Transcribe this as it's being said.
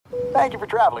Thank you for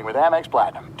traveling with Amex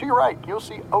Platinum. To your right, you'll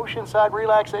see oceanside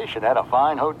relaxation at a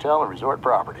fine hotel and resort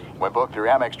property. When booked through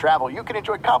Amex Travel, you can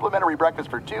enjoy complimentary breakfast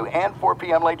for 2 and 4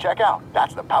 p.m. late checkout.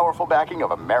 That's the powerful backing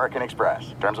of American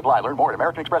Express. Terms apply. Learn more at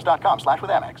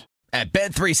americanexpress.com/withAmex. At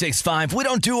Bet365, we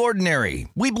don't do ordinary.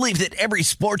 We believe that every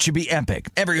sport should be epic.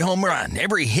 Every home run,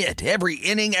 every hit, every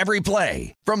inning, every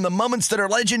play. From the moments that are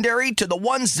legendary to the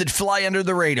ones that fly under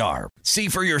the radar. See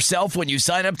for yourself when you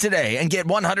sign up today and get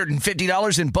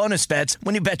 $150 in bonus bets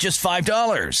when you bet just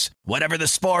 $5. Whatever the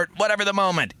sport, whatever the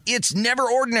moment, it's never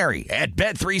ordinary at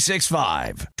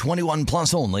Bet365. 21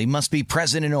 plus only. Must be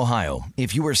present in Ohio.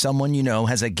 If you or someone you know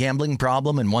has a gambling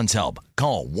problem and wants help,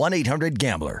 call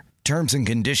 1-800-GAMBLER. Terms and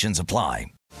conditions apply.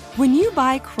 When you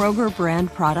buy Kroger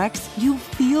brand products, you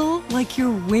feel like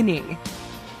you're winning.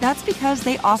 That's because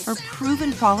they offer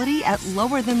proven quality at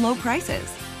lower than low prices.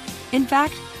 In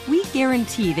fact, we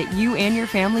guarantee that you and your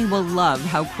family will love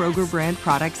how Kroger brand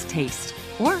products taste,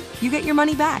 or you get your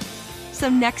money back. So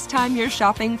next time you're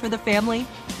shopping for the family,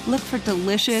 look for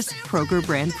delicious Kroger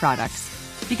brand products,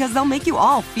 because they'll make you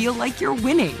all feel like you're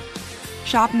winning.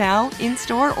 Shop now,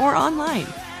 in-store, or online.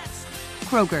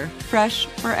 Kroger, fresh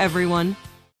for everyone.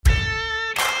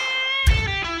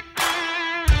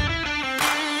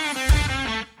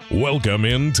 Welcome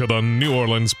into the New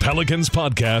Orleans Pelicans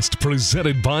Podcast,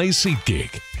 presented by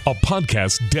SeatGeek, a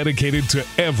podcast dedicated to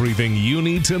everything you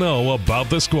need to know about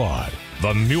the squad.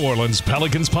 The New Orleans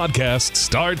Pelicans Podcast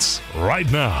starts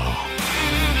right now.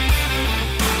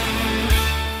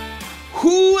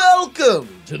 Welcome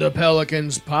to the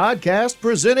Pelicans Podcast,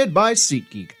 presented by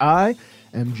SeatGeek. I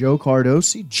am Joe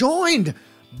Cardosi, joined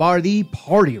by the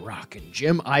party rockin'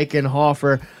 Jim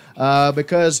Eichenhofer,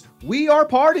 because we are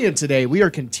partying today. We are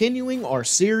continuing our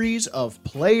series of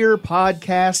player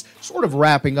podcasts, sort of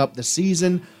wrapping up the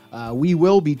season. We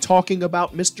will be talking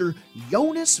about Mr.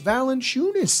 Jonas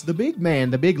Valanciunas, the big man,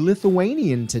 the big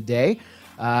Lithuanian today.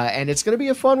 And it's going to be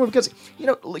a fun one because, you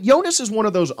know, Jonas is one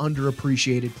of those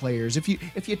underappreciated players. If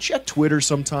you check Twitter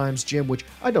sometimes, Jim, which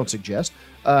I don't suggest,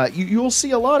 you'll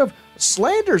see a lot of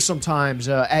slander sometimes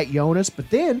at Jonas.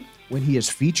 But then when he is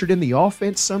featured in the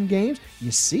offense some games, you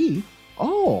see,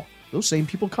 oh, those same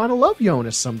people kind of love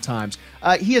Jonas sometimes.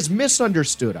 He is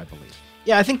misunderstood, I believe.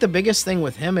 Yeah, I think the biggest thing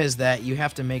with him is that you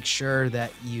have to make sure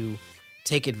that you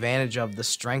take advantage of the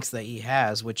strengths that he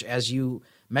has, which, as you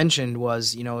mentioned,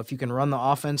 was, you know, if you can run the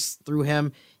offense through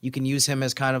him, you can use him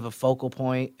as kind of a focal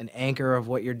point, an anchor of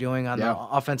what you're doing on the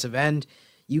offensive end.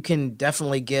 You can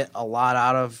definitely get a lot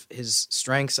out of his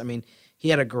strengths. I mean, he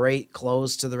had a great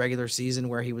close to the regular season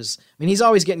where he's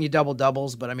always getting you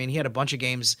double-doubles, but, I mean, he had a bunch of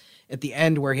games at the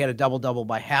end where he had a double-double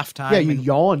by halftime. Yeah, you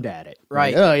yawned at it.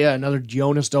 Right. Like, oh, yeah, another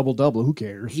Jonas double-double. Who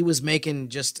cares? He was making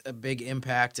just a big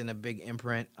impact and a big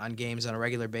imprint on games on a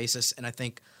regular basis, and I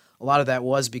think a lot of that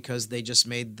was because they just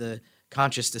made the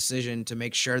conscious decision to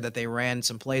make sure that they ran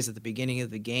some plays at the beginning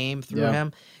of the game through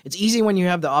him. It's easy when you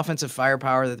have the offensive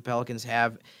firepower that the Pelicans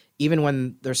have, even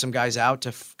when there's some guys out,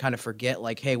 to kind of forget,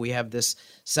 like, hey, we have this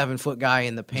 7-foot guy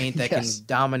in the paint that can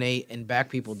dominate and back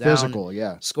people down. Physical,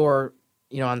 score,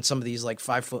 on some of these like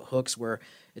 5-foot hooks where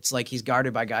it's like he's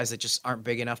guarded by guys that just aren't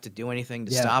big enough to do anything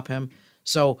to stop him.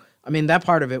 So, I mean, that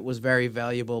part of it was very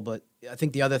valuable. But I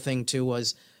think the other thing too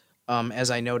was,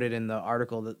 as I noted in the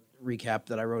article recap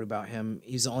that I wrote about him,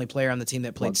 he's the only player on the team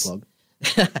that played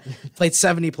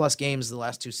 70-plus games the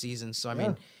last 2 seasons. So, I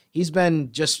mean, he's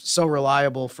been just so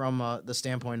reliable from the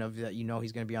standpoint of that,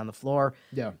 he's going to be on the floor.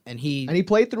 Yeah, and he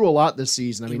played through a lot this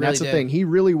season. I mean, that's the thing. He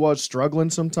really was struggling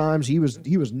sometimes. He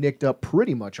was nicked up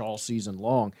pretty much all season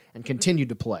long and continued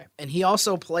to play. And he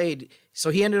also played. So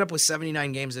he ended up with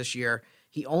 79 games this year.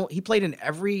 He played in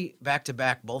every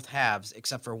back-to-back, both halves,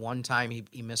 except for one time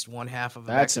he missed one half of a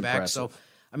back-to-back. So,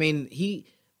 I mean,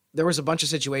 there was a bunch of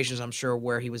situations, I'm sure,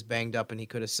 where he was banged up and he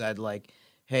could have said, like,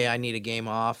 hey, I need a game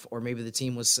off, or maybe the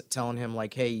team was telling him,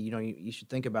 like, hey, you should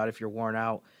think about if you're worn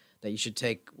out that you should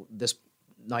take this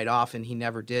night off, and he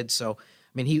never did. So,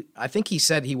 I mean, I think he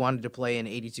said he wanted to play in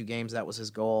 82 games. That was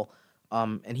his goal.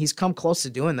 And he's come close to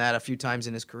doing that a few times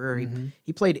in his career.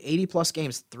 He played 80-plus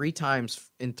games 3 times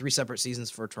in 3 separate seasons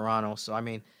for Toronto. So, I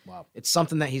mean, it's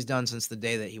something that he's done since the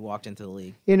day that he walked into the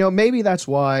league. Maybe that's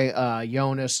why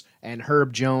Jonas and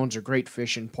Herb Jones are great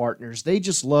fishing partners. They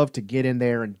just love to get in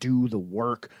there and do the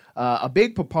work. A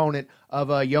big proponent of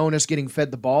Jonas getting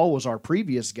fed the ball was our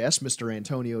previous guest, Mr.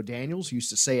 Antonio Daniels. He used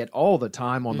to say it all the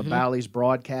time on the Bally's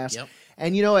broadcast. Yep.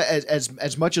 And,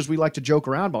 as much as we like to joke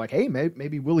around, but like, hey,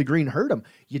 maybe Willie Green hurt him,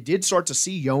 you did start to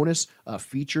see Jonas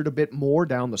featured a bit more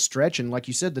down the stretch. And like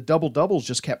you said, the double-doubles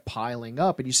just kept piling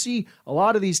up. And you see a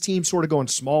lot of these teams sort of going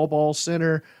small ball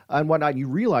center and whatnot. And you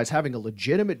realize having a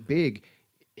legitimate big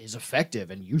is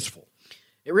effective and useful.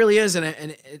 It really is,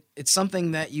 and it's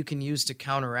something that you can use to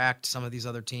counteract some of these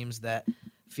other teams that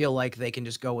feel like they can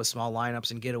just go with small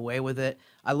lineups and get away with it.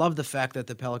 I love the fact that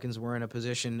the Pelicans were in a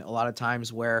position a lot of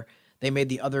times where they made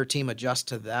the other team adjust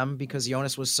to them because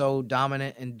Jonas was so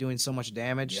dominant and doing so much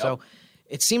damage. Yep. So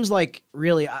it seems like,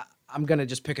 really, I'm going to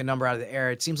just pick a number out of the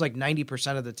air. It seems like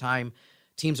 90% of the time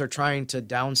teams are trying to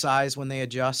downsize when they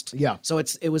adjust. Yeah. So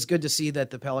it was good to see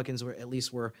that the Pelicans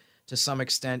were to some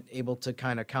extent able to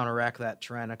kind of counteract that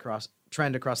trend across the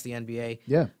NBA.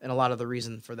 Yeah. And a lot of the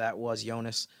reason for that was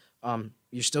Jonas.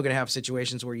 You're still going to have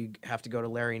situations where you have to go to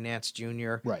Larry Nance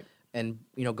Jr. Right. And,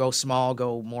 go small,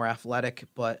 go more athletic.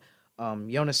 But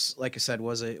Jonas, like I said,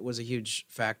 was a huge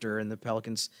factor in the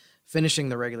Pelicans finishing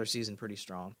the regular season pretty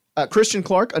strong. Christian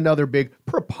Clark, another big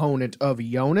proponent of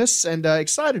Jonas, and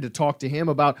excited to talk to him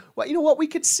about what we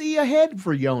could see ahead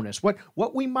for Jonas,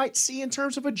 what we might see in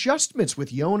terms of adjustments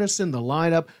with Jonas in the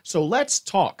lineup. So let's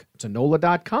talk to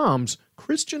NOLA.com's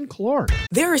Christian Clark.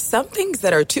 There are some things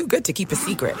that are too good to keep a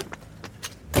secret,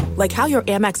 like how your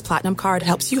Amex Platinum card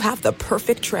helps you have the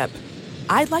perfect trip.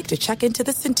 I'd like to check into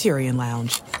the Centurion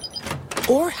Lounge,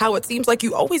 or how it seems like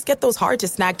you always get those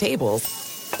hard-to-snag tables.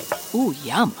 Ooh,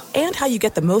 yum. And how you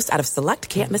get the most out of select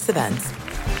can't-miss events.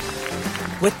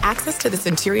 With access to the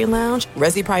Centurion Lounge,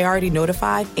 Resi Priority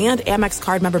Notified, and Amex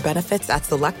card member benefits at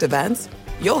select events,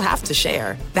 you'll have to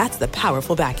share. That's the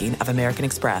powerful backing of American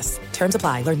Express. Terms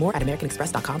apply. Learn more at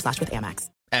americanexpress.com/withAmex.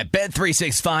 At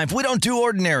Bet365, we don't do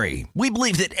ordinary. We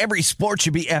believe that every sport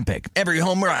should be epic. Every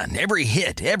home run, every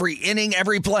hit, every inning,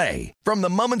 every play. From the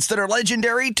moments that are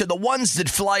legendary to the ones that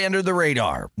fly under the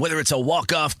radar. Whether it's a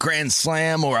walk-off grand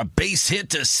slam or a base hit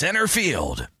to center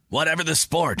field. Whatever the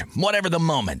sport, whatever the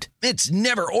moment. It's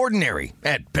never ordinary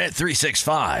at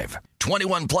Bet365.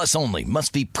 21 plus only.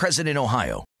 Must be present in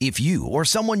Ohio. If you or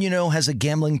someone you know has a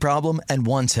gambling problem and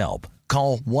wants help,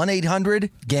 call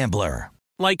 1-800-GAMBLER.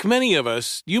 Like many of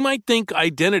us, you might think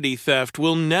identity theft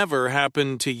will never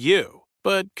happen to you.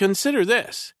 But consider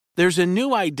this. There's a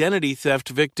new identity theft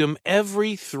victim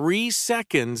every 3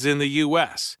 seconds in the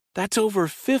U.S. That's over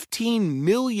 15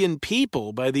 million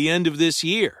people by the end of this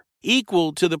year,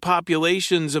 equal to the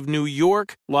populations of New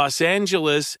York, Los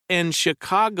Angeles, and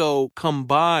Chicago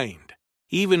combined.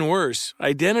 Even worse,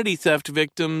 identity theft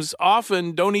victims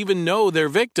often don't even know they're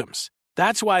victims.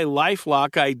 That's why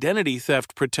LifeLock Identity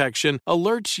Theft Protection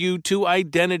alerts you to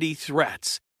identity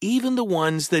threats, even the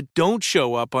ones that don't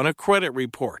show up on a credit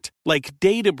report, like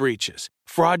data breaches,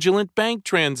 fraudulent bank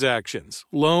transactions,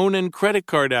 loan and credit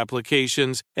card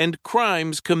applications, and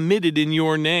crimes committed in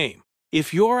your name.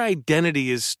 If your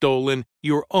identity is stolen,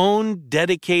 your own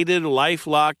dedicated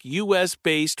LifeLock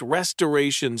U.S.-based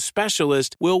restoration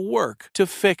specialist will work to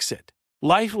fix it.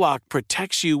 LifeLock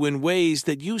protects you in ways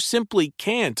that you simply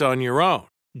can't on your own.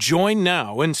 Join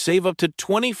now and save up to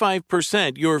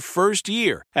 25% your first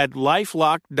year at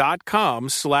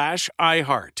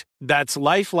LifeLock.com/iHeart. That's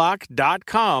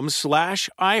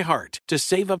LifeLock.com/iHeart to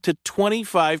save up to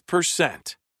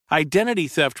 25%. Identity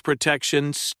theft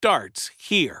protection starts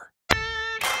here.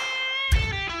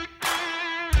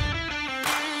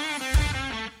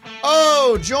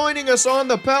 Oh, joining us on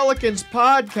the Pelicans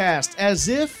podcast, as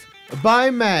if by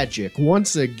magic,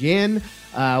 once again,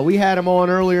 we had him on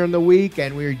earlier in the week,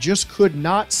 and we just could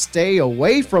not stay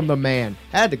away from the man.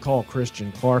 Had to call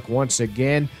Christian Clark once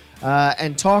again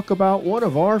and talk about one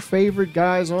of our favorite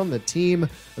guys on the team,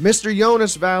 Mr.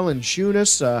 Jonas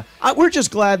Valanciunas. We're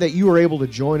just glad that you were able to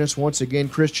join us once again,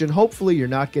 Christian. Hopefully you're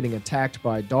not getting attacked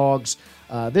by dogs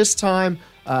this time.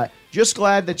 Just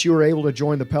glad that you were able to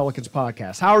join the Pelicans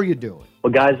podcast. How are you doing?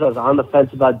 Well, guys, I was on the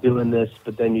fence about doing this,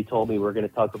 but then you told me we're going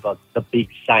to talk about the big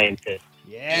scientist.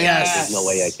 Yes. There's no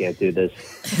way I can't do this.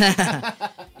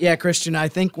 Yeah, Christian, I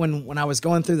think when I was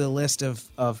going through the list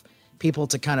of people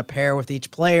to kind of pair with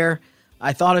each player,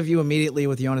 I thought of you immediately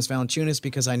with Jonas Valanciunas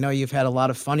because I know you've had a lot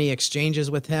of funny exchanges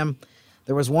with him.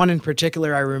 There was one in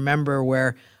particular I remember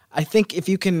where I think if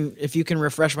you can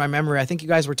refresh my memory, I think you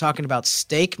guys were talking about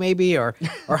steak maybe or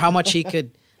how much he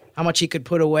could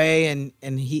put away and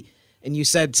you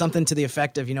said something to the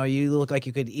effect of, you look like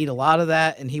you could eat a lot of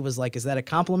that, and he was like, "Is that a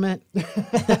compliment?"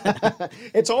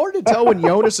 It's hard to tell when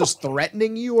Jonas is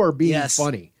threatening you or being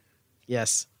funny.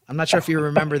 Yes. I'm not sure if you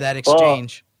remember that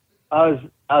exchange. Well,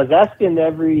 I was asking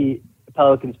every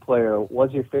Pelicans player,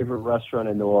 what's your favorite restaurant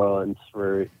in New Orleans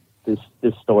for this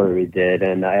story we did,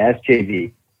 and I asked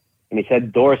JV. And he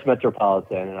said Doris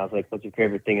Metropolitan, and I was like, "What's your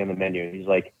favorite thing on the menu?" And he's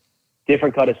like,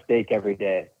 "Different cut of steak every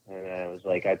day." And I was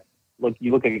like,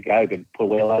 "You look like a guy who could put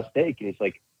away a lot of steak." And he's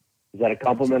like, is that a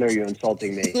compliment or are you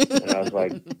insulting me? And I was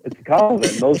like, it's a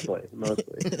compliment,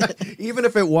 mostly. Even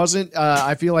if it wasn't,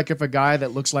 I feel like if a guy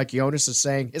that looks like Jonas is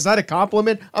saying, is that a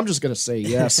compliment? I'm just going to say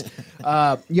yes.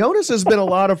 Jonas has been a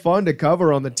lot of fun to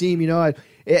cover on the team. You know,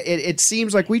 it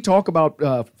seems like we talk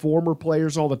about former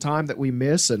players all the time that we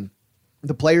miss, and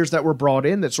the players that were brought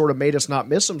in that sort of made us not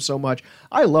miss him so much.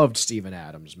 I loved Steven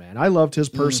Adams, man. I loved his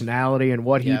personality and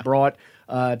what he brought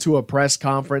to a press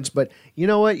conference. But you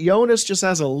know what? Jonas just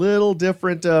has a little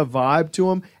different vibe to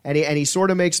him, and he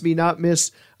sort of makes me not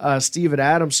miss Steven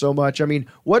Adams so much. I mean,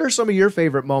 what are some of your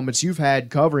favorite moments you've had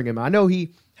covering him? I know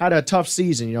he had a tough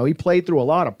season. You know, he played through a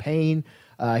lot of pain.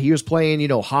 He was playing,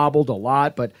 hobbled a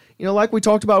lot. But, like we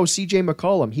talked about with C.J.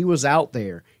 McCollum, he was out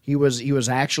there. He was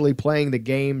actually playing the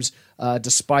games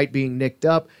despite being nicked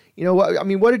up.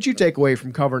 What did you take away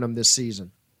from covering him this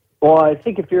season? Well, I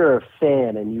think if you're a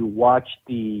fan and you watch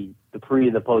the pre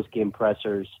and the post game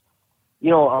pressers, a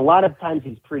lot of times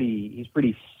he's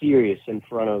pretty serious in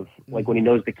front of, like, when he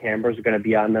knows the cameras are going to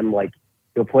be on them. Like,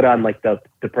 he'll put on like the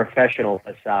professional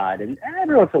facade, and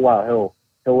every once in a while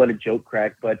he'll let a joke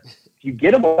crack. But if you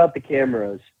get him without the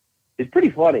cameras, it's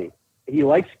pretty funny. He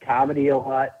likes comedy a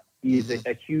lot. He's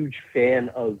a huge fan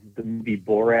of the movie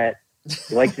Borat.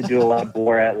 He likes to do a lot of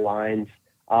Borat lines.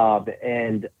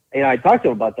 And I talked to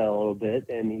him about that a little bit,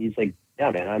 and he's like,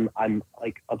 "Yeah, man, I'm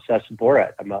like obsessed with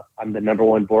Borat. I'm the number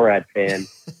one Borat fan.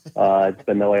 It's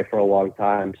been that way for a long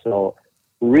time." So,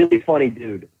 really funny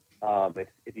dude.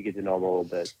 If you get to know him a little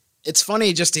bit. It's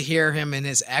funny just to hear him in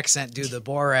his accent do the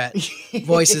Borat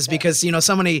voices because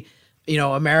so many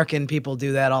American people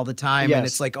do that all the time, and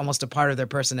it's like almost a part of their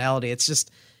personality. It's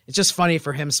just funny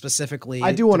for him specifically.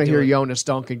 I do want to hear Jonas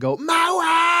Duncan go,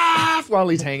 "My wife," while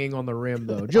he's hanging on the rim,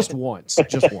 though. Just once.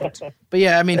 But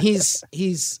yeah, I mean, he's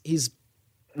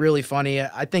really funny.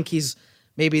 I think he's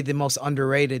maybe the most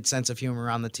underrated sense of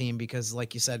humor on the team because,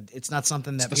 like you said, it's not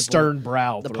something that the stern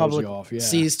brow the throws public you off. Yeah.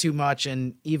 sees too much,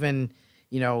 and even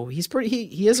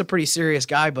he is a pretty serious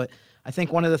guy, but I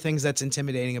think one of the things that's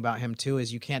intimidating about him too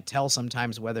is you can't tell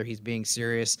sometimes whether he's being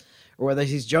serious or whether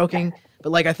he's joking.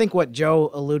 But like I think what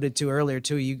Joe alluded to earlier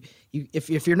too,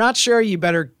 if you're not sure, you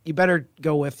better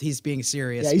go with he's being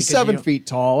serious. Yeah, he's 7 feet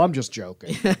tall. I'm just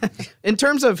joking. In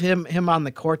terms of him on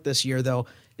the court this year, though,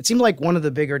 it seemed like one of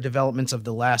the bigger developments of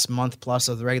the last month plus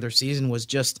of the regular season was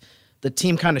just the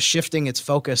team kind of shifting its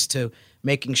focus to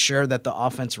making sure that the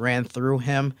offense ran through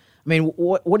him. I mean,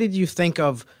 what did you think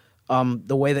of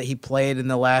the way that he played in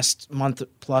the last month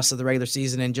plus of the regular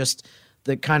season and just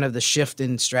the kind of the shift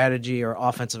in strategy or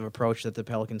offensive approach that the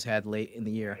Pelicans had late in the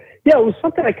year? Yeah, it was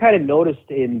something I kind of noticed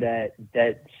in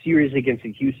that series against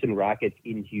the Houston Rockets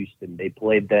in Houston. They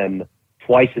played them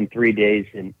twice in 3 days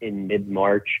in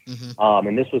mid-March. Mm-hmm.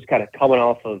 And this was kind of coming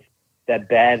off of that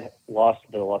bad loss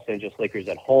to the Los Angeles Lakers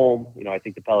at home. I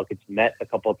think the Pelicans met a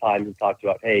couple of times and talked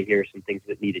about, hey, here are some things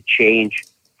that need to change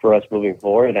for us moving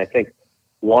forward. And I think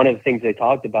one of the things they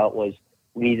talked about was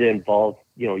we need to involve,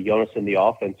 Jonas in the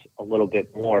offense a little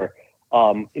bit more.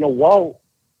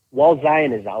 While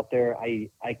Zion is out there, I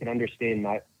can understand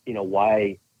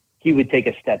why he would take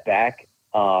a step back.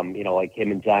 Like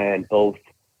him and Zion both,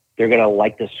 they're going to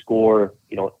like to score,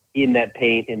 in that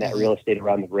paint, in that real estate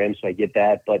around the rim. So I get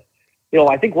that. But,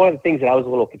 I think one of the things that I was a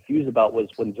little confused about was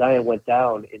when Zion went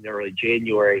down in early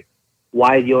January,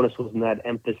 why Jonas was not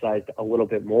emphasized a little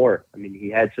bit more. I mean, he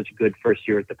had such a good first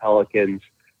year at the Pelicans.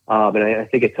 And I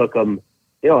think it took him,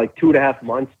 like 2.5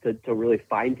 months to really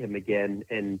find him again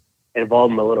and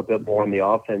involve him a little bit more in the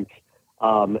offense.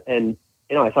 And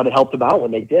I thought it helped him out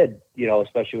when they did,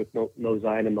 especially with no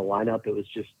Zion in the lineup. It was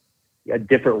just a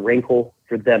different wrinkle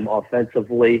for them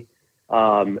offensively.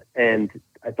 And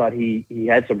I thought he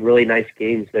had some really nice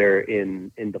games there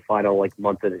in the final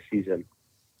month of the season.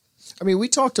 I mean, we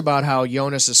talked about how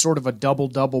Jonas is sort of a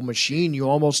double-double machine. You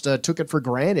almost took it for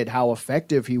granted how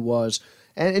effective he was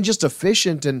and just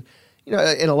efficient. And,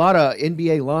 in a lot of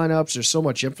NBA lineups, there's so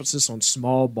much emphasis on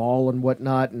small ball and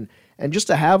whatnot. And just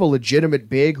to have a legitimate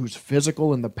big who's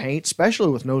physical in the paint, especially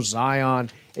with no Zion,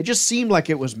 it just seemed like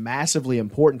it was massively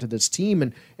important to this team.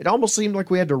 And it almost seemed like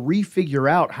we had to refigure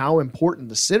out how important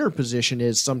the center position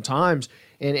is sometimes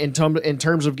in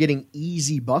terms of getting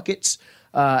easy buckets.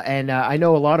 And I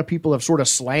know a lot of people have sort of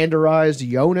slanderized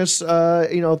Jonas,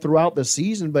 throughout the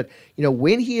season. But,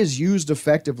 when he is used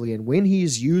effectively and when he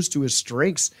is used to his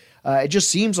strengths, it just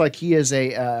seems like he is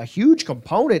a huge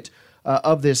component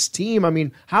of this team. I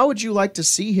mean, how would you like to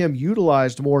see him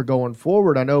utilized more going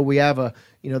forward? I know we have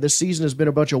this season has been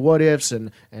a bunch of what ifs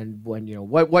and when,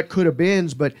 what could have been,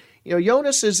 but,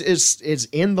 Jonas is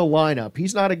in the lineup.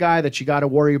 He's not a guy that you got to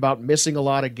worry about missing a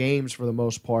lot of games for the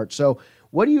most part. So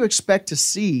what do you expect to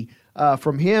see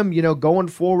from him, going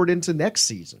forward into next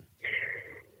season?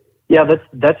 Yeah,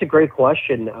 that's a great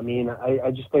question. I mean,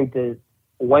 I just think that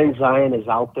when Zion is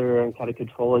out there and kind of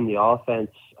controlling the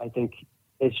offense, I think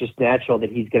it's just natural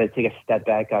that he's going to take a step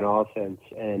back on offense.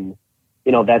 And,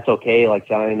 that's okay. Like,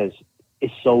 Zion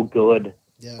is so good.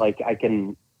 Yeah. Like, I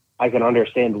can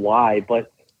understand why.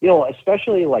 But,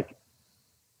 especially like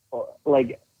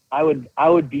I would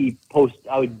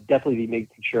definitely be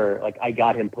making sure, like, I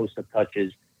got him post-up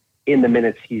touches in the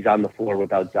minutes he's on the floor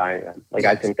without Zion. Like,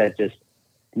 I think that just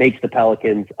makes the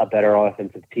Pelicans a better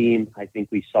offensive team. I think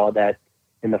we saw that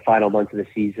in the final months of the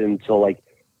season. So, like,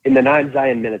 in the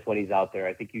non-Zion minutes when he's out there,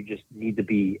 I think you just need to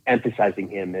be emphasizing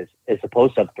him as a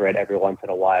post-up threat every once in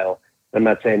a while. I'm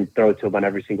not saying throw it to him on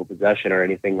every single possession or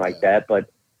anything like that, but,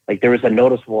 like, there was a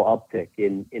noticeable uptick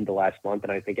in the last month,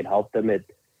 and I think it helped them.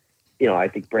 I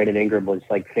think Brandon Ingram was,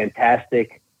 like,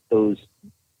 fantastic those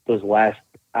last,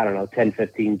 10,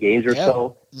 15 games or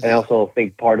so. And I also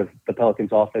think part of the Pelicans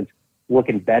offense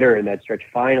looking better in that stretch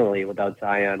finally without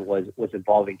Zion was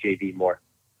involving JV more.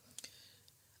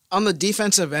 On the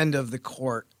defensive end of the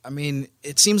court, I mean,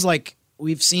 it seems like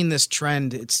we've seen this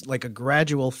trend. It's like a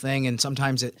gradual thing, and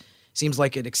sometimes it seems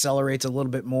like it accelerates a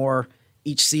little bit more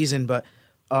each season. But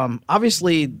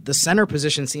obviously the center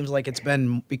position seems like it's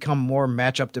become more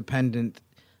matchup dependent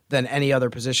than any other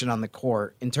position on the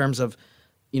court in terms of,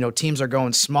 teams are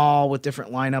going small with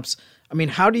different lineups. I mean,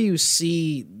 how do you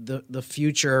see the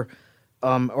future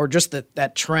or just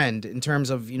that trend in terms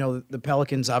of, the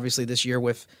Pelicans obviously this year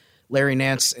with Larry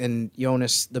Nance and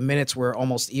Jonas, the minutes were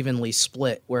almost evenly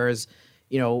split, whereas,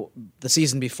 the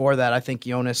season before that, I think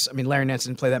Larry Nance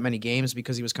didn't play that many games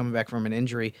because he was coming back from an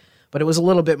injury, but it was a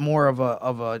little bit more of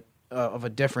a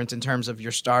difference in terms of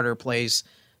your starter plays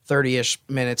 30-ish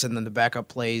minutes and then the backup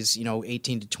plays,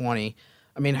 18 to 20.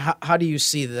 I mean, how do you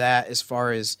see that as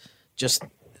far as just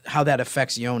how that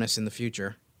affects Jonas in the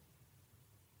future?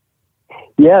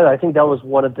 Yeah, I think that was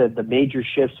one of the major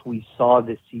shifts we saw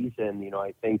this season.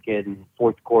 I think in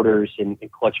fourth quarters, in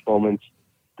clutch moments,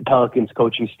 the Pelicans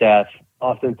coaching staff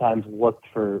oftentimes looked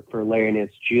for Larry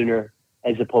Nance Jr.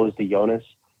 as opposed to Jonas.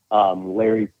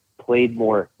 Larry played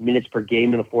more minutes per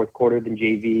game in the fourth quarter than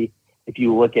JV. If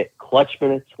you look at clutch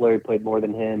minutes, Larry played more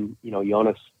than him.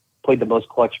 Jonas played the most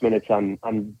clutch minutes on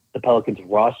the Pelicans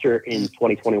roster in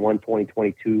 2021,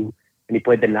 2022, and he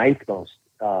played the ninth most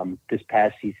this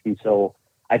past season. So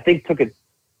I think took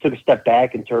a step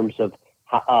back in terms of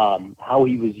how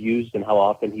he was used and how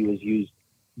often he was used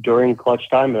during clutch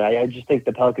time. And I just think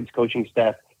the Pelicans coaching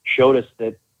staff showed us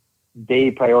that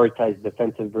they prioritized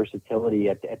defensive versatility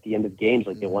at the end of games.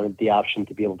 Like, they wanted the option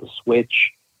to be able to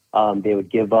switch. They would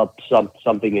give up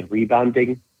something in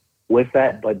rebounding with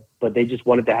that, but they just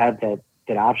wanted to have that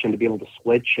option to be able to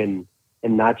switch and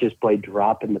not just play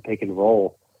drop in the pick and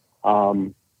roll.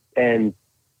 And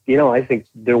I think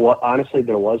there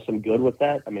was some good with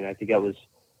that. I mean, I think that was,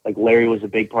 like, Larry was a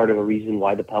big part of the reason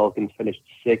why the Pelicans finished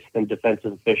sixth in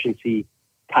defensive efficiency,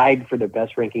 tied for the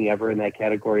best ranking ever in that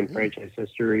category in franchise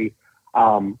history.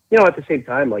 At the same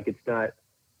time, like, it's not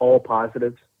all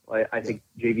positives. I think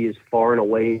JV is far and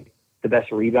away the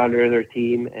best rebounder in their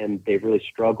team, and they really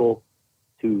struggle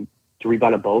to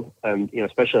rebound at both,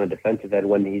 especially on the defensive end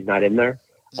when he's not in there.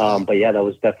 But yeah, that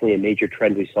was definitely a major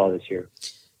trend we saw this year.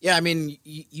 Yeah, I mean,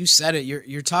 you said it.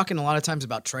 You're talking a lot of times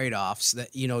about trade-offs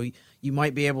that, you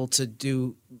might be able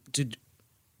to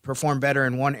perform better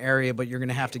in one area, but you're going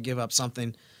to have to give up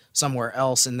something somewhere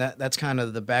else. And that's kind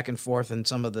of the back and forth and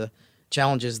some of the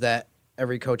challenges that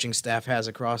every coaching staff has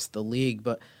across the league.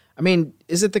 But I mean,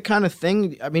 is it the kind of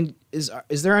thing, I mean, is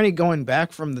there any going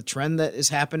back from the trend that is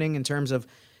happening in terms of,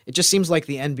 it just seems like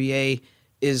the NBA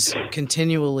is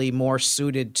continually more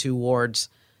suited towards,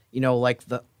 like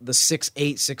the 6'8",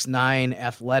 6'9"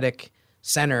 athletic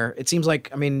center. It seems like,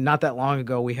 I mean, not that long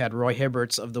ago we had Roy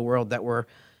Hibberts of the world that were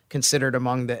considered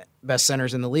among the best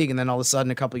centers in the league, and then all of a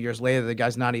sudden, a couple of years later, the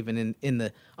guy's not even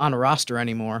on a roster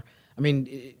anymore. I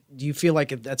mean, do you feel like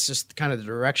that's just kind of the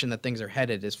direction that things are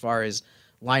headed as far as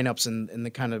lineups and the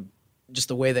kind of just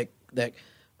the way that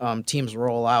teams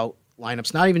roll out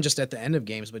lineups, not even just at the end of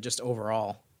games, but just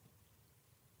overall?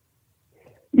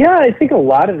 Yeah, I think a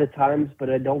lot of the times, but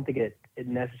I don't think it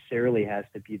necessarily has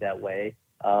to be that way.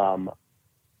 I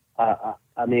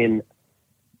mean,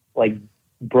 like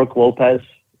Brook Lopez,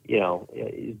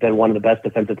 he's been one of the best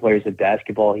defensive players in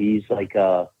basketball. He's like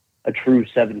a true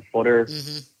 7-footer.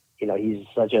 Mm-hmm. He's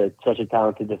such a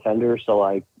talented defender. So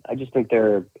I just think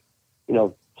there are,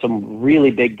 some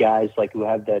really big guys like who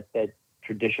have that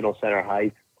traditional center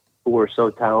height, who are so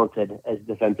talented as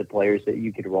defensive players that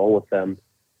you could roll with them.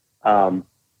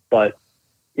 But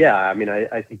yeah, I mean,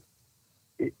 I think,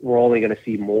 we're only going to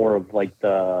see more of like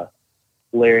the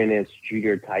Larry Nance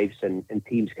Jr. types and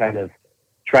teams kind of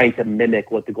trying to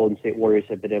mimic what the Golden State Warriors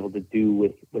have been able to do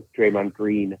with Draymond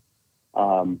Green.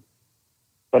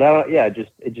 But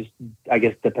it just I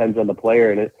guess depends on the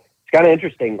player, and it's kind of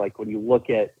interesting. Like when you look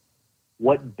at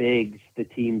what bigs the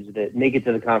teams that make it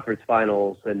to the conference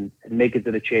finals and make it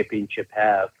to the championship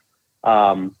have.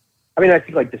 I mean, I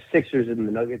think like the Sixers and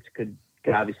the Nuggets could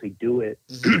obviously do it,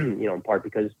 in part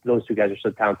because those two guys are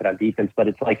so talented on defense. But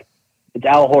it's like it's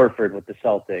Al Horford with the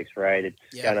Celtics, right? It's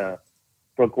kind of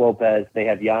Brook Lopez. They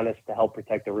have Giannis to help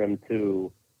protect the rim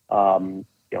too.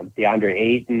 DeAndre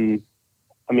Ayton.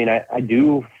 I mean, I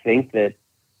do think that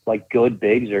like good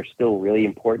bigs are still really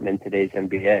important in today's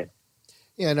NBA.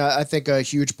 And I think a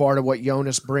huge part of what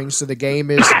Jonas brings to the game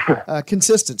is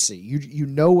consistency. You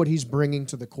know what he's bringing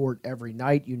to the court every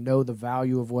night. You know the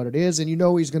value of what it is, and you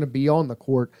know he's going to be on the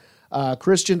court.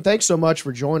 Christian, thanks so much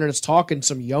for joining us, talking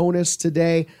some Jonas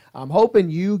today. I'm hoping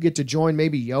you get to join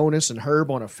maybe Jonas and Herb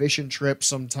on a fishing trip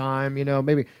sometime,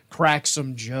 maybe crack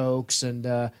some jokes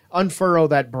and unfurrow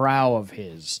that brow of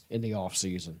his in the off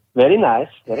season. Very nice.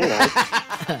 Very nice.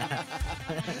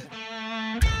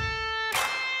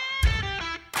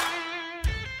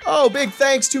 Oh, big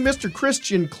thanks to Mr.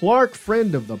 Christian Clark,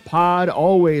 friend of the pod,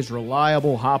 always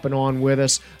reliable, hopping on with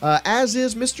us, as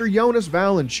is Mr. Jonas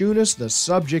Valanciunas, the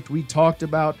subject we talked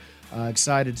about.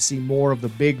 Excited to see more of the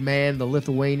big man, the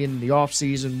Lithuanian, in the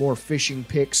offseason, more fishing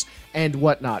picks and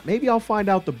whatnot. Maybe I'll find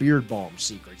out the beard balm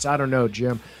secrets. I don't know,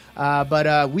 Jim.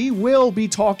 But we will be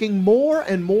talking more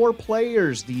and more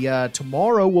players.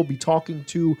 Tomorrow we'll be talking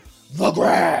to The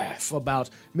Graph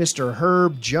about Mr.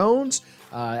 Herb Jones.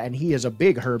 And he is a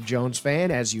big Herb Jones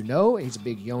fan, as you know. He's a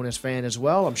big Jonas fan as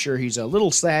well. I'm sure he's a little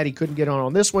sad he couldn't get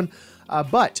on this one.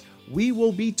 But we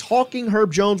will be talking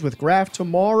Herb Jones with Graf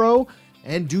tomorrow,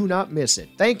 and do not miss it.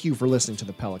 Thank you for listening to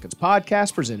the Pelicans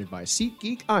Podcast, presented by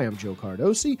SeatGeek. I am Joe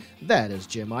Cardosi. That is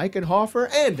Jim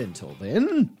Eichenhofer. And until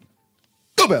then,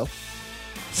 go Bill.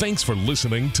 Thanks for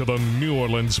listening to the New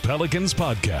Orleans Pelicans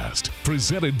Podcast,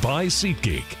 presented by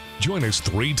SeatGeek. Join us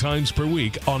 3 times per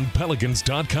week on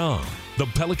Pelicans.com, the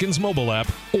Pelicans mobile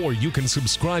app, or you can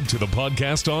subscribe to the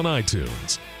podcast on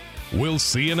iTunes. We'll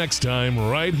see you next time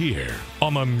right here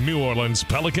on the New Orleans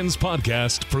Pelicans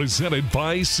Podcast, presented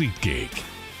by SeatGeek.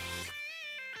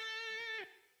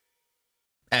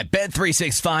 At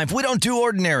Bet365, we don't do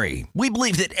ordinary. We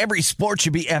believe that every sport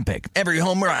should be epic. Every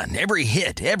home run, every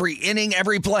hit, every inning,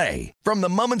 every play. From the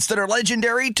moments that are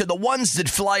legendary to the ones that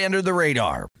fly under the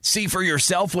radar. See for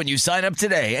yourself when you sign up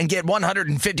today and get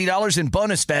 $150 in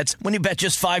bonus bets when you bet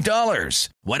just $5.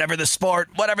 Whatever the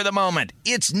sport, whatever the moment,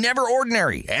 it's never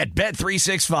ordinary at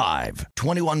Bet365.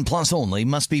 21 plus only.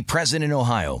 Must be present in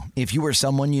Ohio. If you or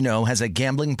someone you know has a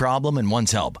gambling problem and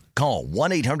wants help, call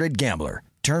 1-800-GAMBLER.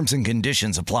 Terms and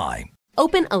conditions apply.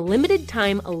 Open a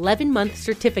limited-time 11-month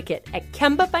certificate at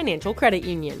Kemba Financial Credit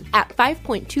Union. At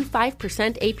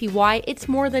 5.25% APY, it's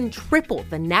more than triple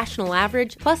the national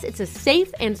average, plus it's a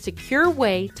safe and secure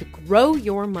way to grow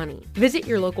your money. Visit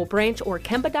your local branch or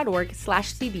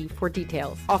kemba.org/cb for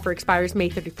details. Offer expires May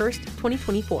 31st,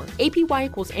 2024. APY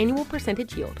equals annual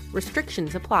percentage yield.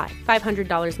 Restrictions apply.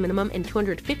 $500 minimum and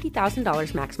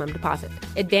 $250,000 maximum deposit.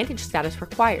 Advantage status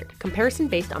required. Comparison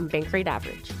based on bank rate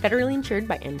average. Federally insured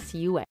by NCUA.